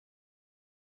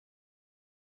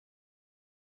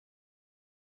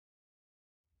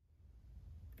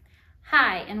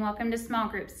Hi, and welcome to Small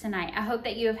Groups tonight. I hope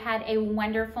that you have had a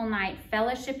wonderful night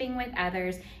fellowshipping with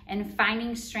others and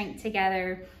finding strength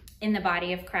together in the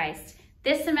body of Christ.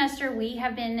 This semester, we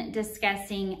have been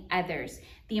discussing others,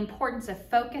 the importance of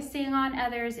focusing on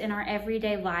others in our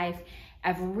everyday life,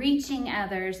 of reaching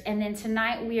others, and then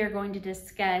tonight we are going to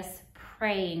discuss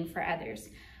praying for others.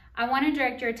 I want to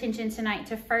direct your attention tonight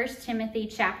to 1 Timothy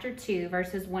chapter 2,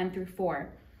 verses 1 through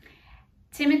 4.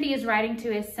 Timothy is writing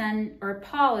to his son, or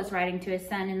Paul is writing to his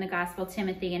son in the gospel,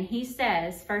 Timothy, and he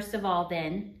says, first of all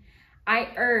then,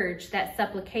 I urge that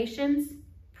supplications,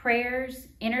 prayers,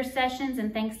 intercessions,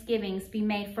 and thanksgivings be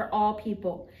made for all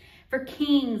people, for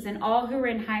kings and all who are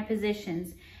in high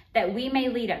positions, that we may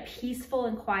lead a peaceful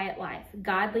and quiet life,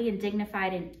 godly and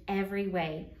dignified in every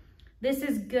way. This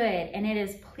is good, and it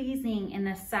is pleasing in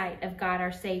the sight of God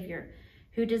our Savior,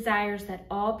 who desires that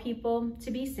all people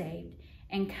to be saved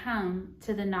and come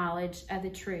to the knowledge of the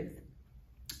truth.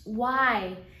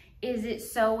 Why is it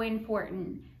so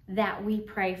important that we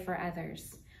pray for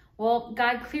others? Well,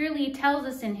 God clearly tells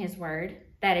us in his word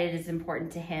that it is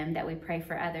important to him that we pray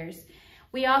for others.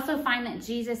 We also find that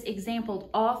Jesus exampled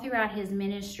all throughout his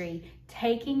ministry,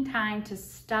 taking time to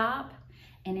stop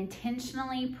and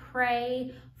intentionally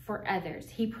pray for others.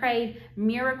 He prayed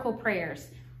miracle prayers.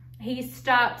 He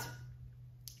stopped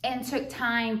and took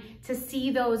time to see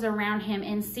those around him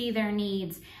and see their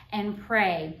needs and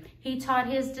pray. He taught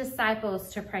his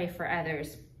disciples to pray for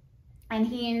others, and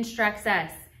he instructs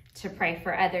us to pray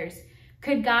for others.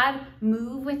 Could God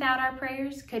move without our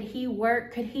prayers? Could he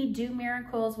work? Could he do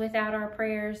miracles without our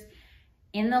prayers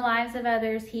in the lives of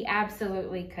others? He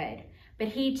absolutely could. But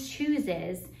he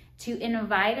chooses to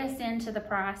invite us into the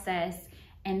process,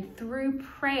 and through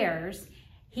prayers,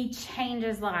 he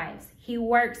changes lives. He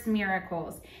works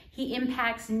miracles. He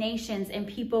impacts nations and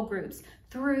people groups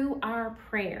through our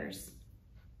prayers.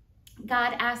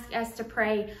 God asks us to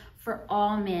pray for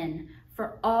all men,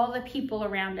 for all the people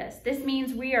around us. This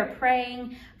means we are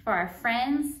praying for our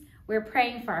friends. We're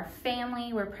praying for our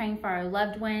family. We're praying for our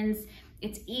loved ones.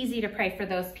 It's easy to pray for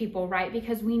those people, right?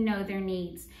 Because we know their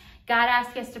needs. God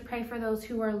asks us to pray for those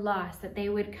who are lost, that they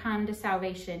would come to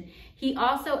salvation. He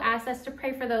also asks us to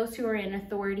pray for those who are in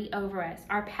authority over us,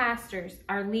 our pastors,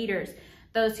 our leaders,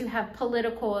 those who have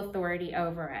political authority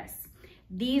over us.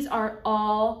 These are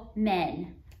all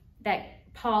men that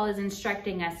Paul is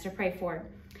instructing us to pray for.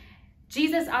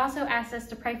 Jesus also asks us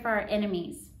to pray for our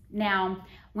enemies. Now,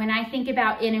 when I think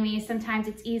about enemies, sometimes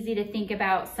it's easy to think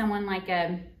about someone like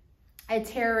a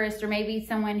terrorist, or maybe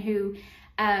someone who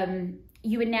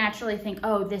you would naturally think,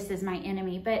 oh, this is my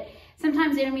enemy. But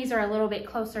sometimes enemies are a little bit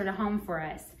closer to home for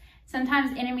us.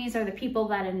 Sometimes enemies are the people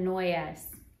that annoy us.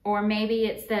 Or maybe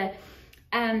it's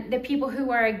the people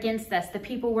who are against us, the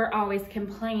people we're always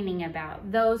complaining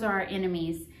about. Those are our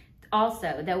enemies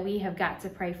also that we have got to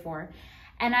pray for.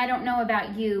 And I don't know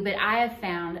about you, but I have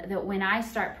found that when I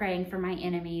start praying for my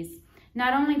enemies,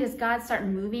 not only does God start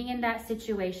moving in that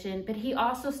situation, but he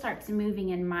also starts moving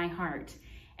in my heart.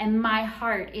 And my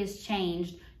heart is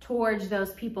changed towards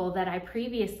those people that I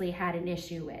previously had an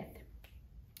issue with.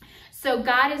 So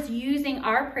God is using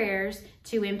our prayers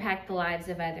to impact the lives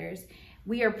of others.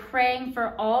 We are praying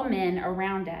for all men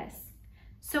around us.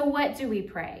 So what do we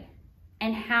pray?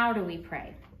 And how do we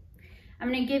pray? I'm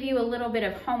going to give you a little bit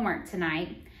of homework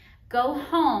tonight. Go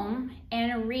home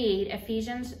and read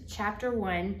Ephesians chapter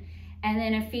 1 and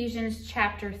then Ephesians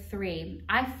chapter 3.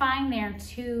 I find there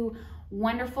two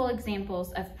wonderful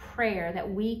examples of prayer that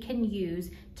we can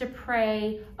use to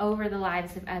pray over the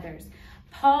lives of others.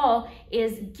 Paul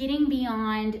is getting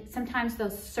beyond sometimes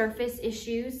those surface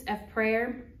issues of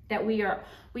prayer that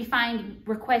we find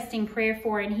requesting prayer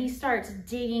for, and he starts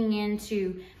digging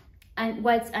into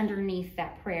what's underneath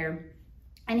that prayer.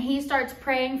 And he starts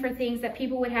praying for things that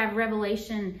people would have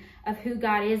revelation of who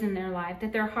God is in their life,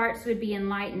 that their hearts would be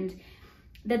enlightened,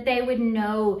 that they would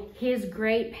know his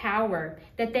great power,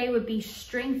 that they would be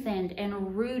strengthened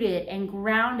and rooted and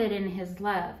grounded in his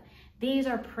love. These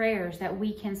are prayers that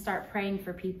we can start praying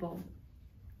for people.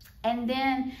 And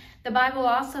then the Bible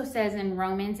also says in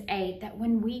Romans 8 that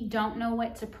when we don't know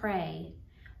what to pray,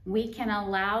 we can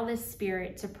allow the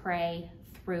Spirit to pray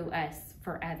through us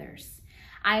for others.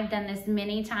 I've done this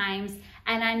many times,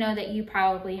 and I know that you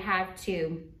probably have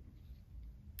too.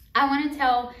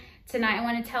 Tonight, I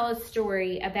want to tell a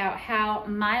story about how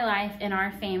my life and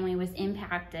our family was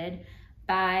impacted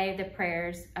by the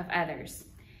prayers of others.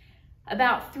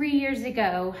 About 3 years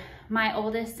ago, my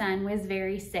oldest son was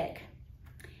very sick.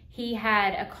 He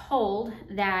had a cold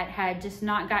that had just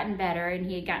not gotten better, and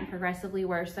he had gotten progressively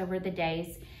worse over the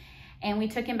days. And we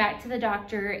took him back to the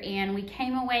doctor, and we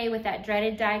came away with that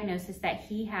dreaded diagnosis that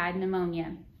he had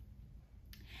pneumonia.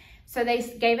 So they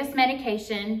gave us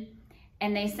medication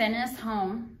and they sent us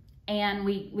home, and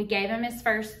we gave him his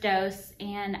first dose,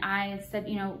 and I said,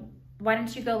 you know, why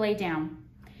don't you go lay down?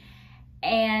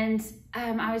 And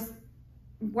I was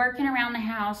working around the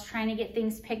house trying to get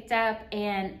things picked up,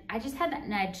 and I just had that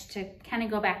nudge to kind of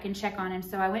go back and check on him.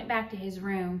 So I went back to his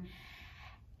room,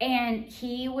 and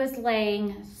he was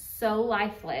laying so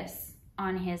lifeless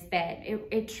on his bed.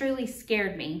 It truly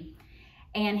scared me.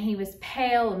 And he was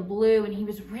pale and blue, and he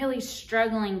was really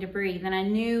struggling to breathe. And I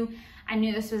knew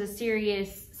this was a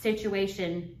serious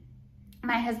situation.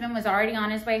 My husband was already on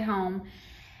his way home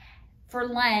for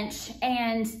lunch,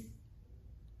 and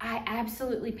I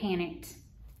absolutely panicked.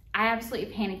 I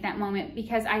absolutely panicked that moment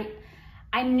because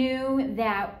I knew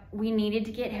that we needed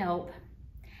to get help.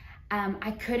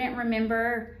 I couldn't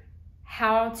remember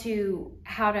how to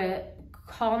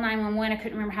call 911. I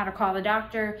couldn't remember how to call the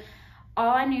doctor.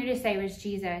 All I knew to say was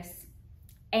Jesus.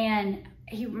 And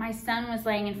my son was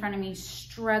laying in front of me,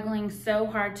 struggling so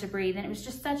hard to breathe. And it was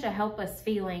just such a helpless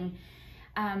feeling.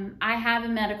 I have a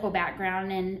medical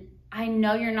background, and I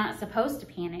know you're not supposed to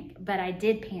panic, but I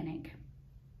did panic.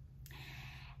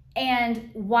 And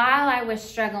while I was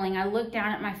struggling, I looked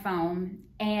down at my phone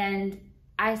and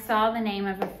I saw the name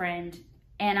of a friend.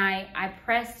 And I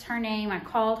pressed her name, I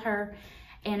called her,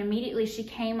 and immediately she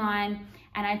came on,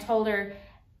 and I told her,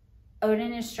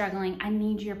 Odin is struggling. I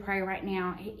need you to pray right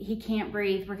now. He can't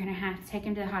breathe. We're gonna have to take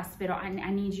him to the hospital. I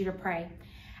need you to pray.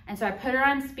 And so I put her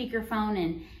on speakerphone,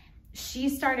 and she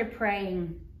started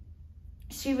praying.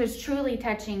 She was truly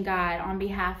touching God on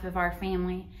behalf of our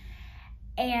family.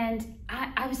 And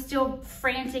I was still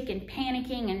frantic and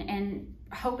panicking and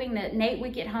hoping that Nate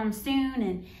would get home soon.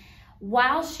 And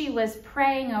while she was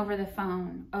praying over the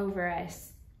phone over us,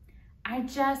 I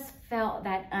just felt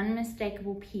that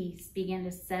unmistakable peace begin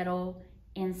to settle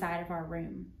inside of our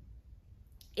room.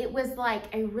 It was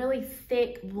like a really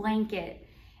thick blanket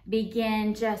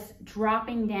began just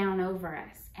dropping down over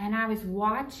us. And I was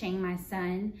watching my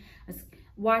son, I was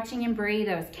watching him breathe.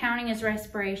 I was counting his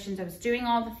respirations. I was doing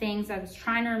all the things I was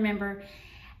trying to remember.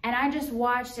 And I just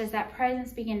watched as that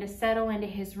presence began to settle into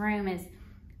his room, as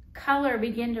color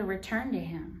began to return to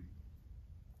him.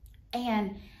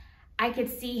 And I could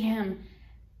see him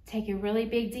take a really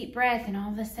big deep breath, and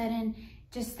all of a sudden,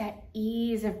 just that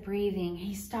ease of breathing.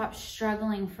 He stopped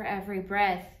struggling for every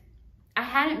breath. I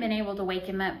hadn't been able to wake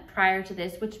him up prior to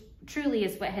this, which truly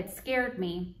is what had scared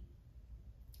me.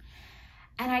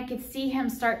 And I could see him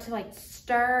start to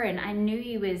stir, and I knew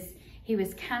he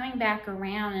was coming back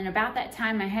around. And about that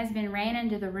time, my husband ran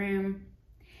into the room,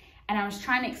 and I was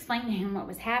trying to explain to him what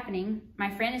was happening.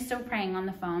 My friend is still praying on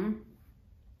the phone.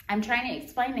 I'm trying to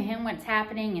explain to him what's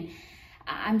happening, and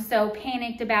I'm so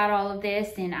panicked about all of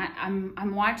this, and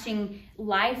I'm watching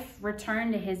life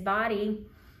return to his body.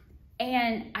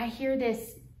 And I hear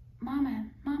this, Mama,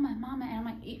 Mama, Mama. And I'm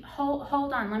like,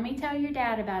 hold on, let me tell your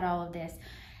dad about all of this.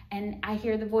 And I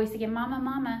hear the voice again, Mama,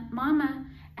 Mama, Mama.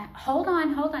 Hold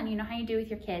on. You know how you do with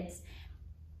your kids.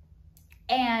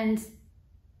 And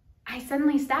I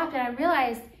suddenly stopped, and I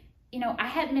realized, you know, I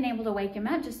hadn't been able to wake him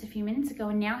up just a few minutes ago,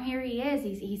 and now here he is.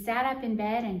 He sat up in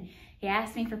bed, and he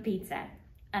asked me for pizza.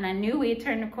 And I knew we had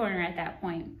turned a corner at that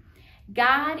point.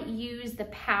 God used the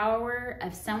power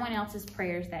of someone else's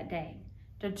prayers that day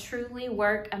to truly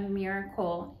work a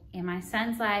miracle in my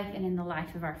son's life and in the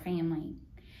life of our family.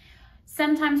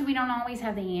 Sometimes we don't always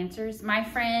have the answers. My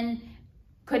friend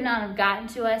could not have gotten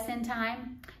to us in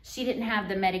time. She didn't have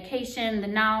the medication, the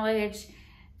knowledge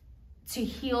to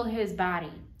heal his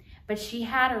body. But she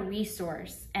had a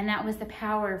resource, and that was the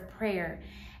power of prayer.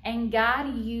 And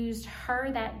God used her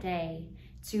that day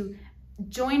to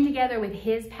join together with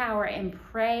his power and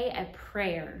pray a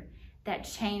prayer that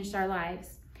changed our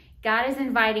lives. God is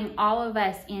inviting all of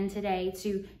us in today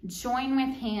to join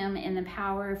with him in the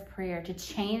power of prayer, to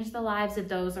change the lives of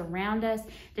those around us,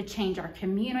 to change our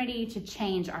community, to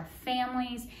change our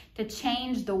families, to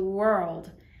change the world.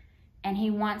 And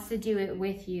he wants to do it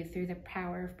with you through the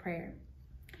power of prayer.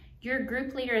 Your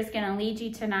group leader is going to lead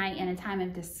you tonight in a time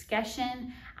of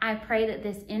discussion. I pray that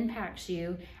this impacts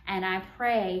you, and I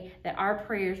pray that our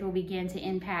prayers will begin to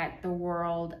impact the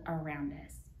world around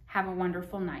us. Have a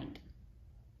wonderful night.